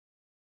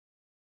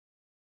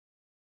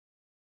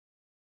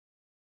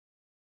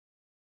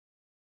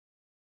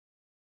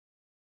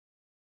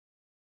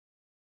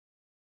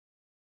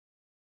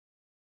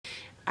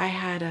I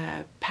had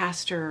a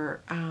pastor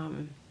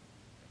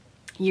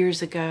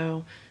years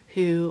ago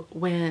who,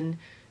 when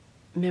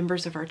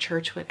members of our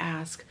church would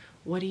ask,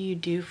 what do you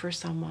do for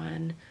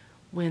someone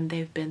when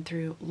they've been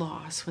through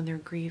loss, when they're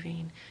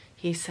grieving?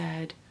 He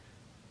said,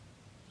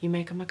 you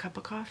make them a cup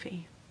of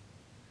coffee.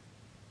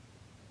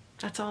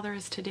 That's all there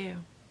is to do.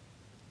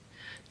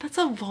 That's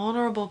a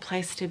vulnerable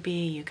place to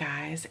be, you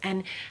guys.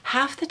 And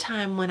half the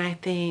time when I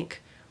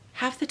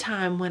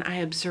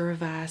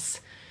observe us,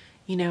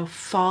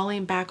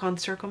 falling back on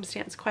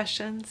circumstance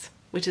questions,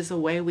 which is a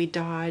way we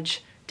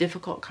dodge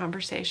difficult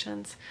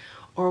conversations,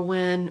 or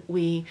when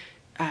we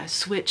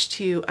switch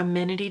to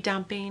amenity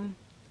dumping,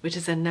 which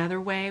is another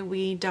way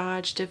we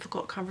dodge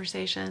difficult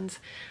conversations,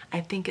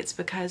 I think it's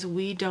because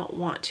we don't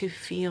want to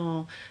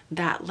feel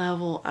that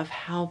level of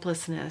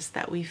helplessness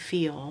that we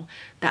feel,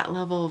 that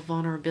level of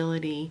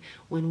vulnerability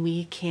when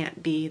we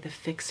can't be the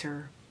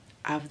fixer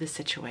of the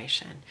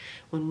situation,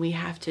 when we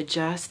have to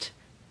just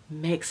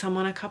make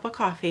someone a cup of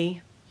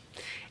coffee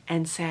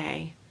and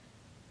say,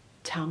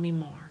 tell me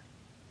more.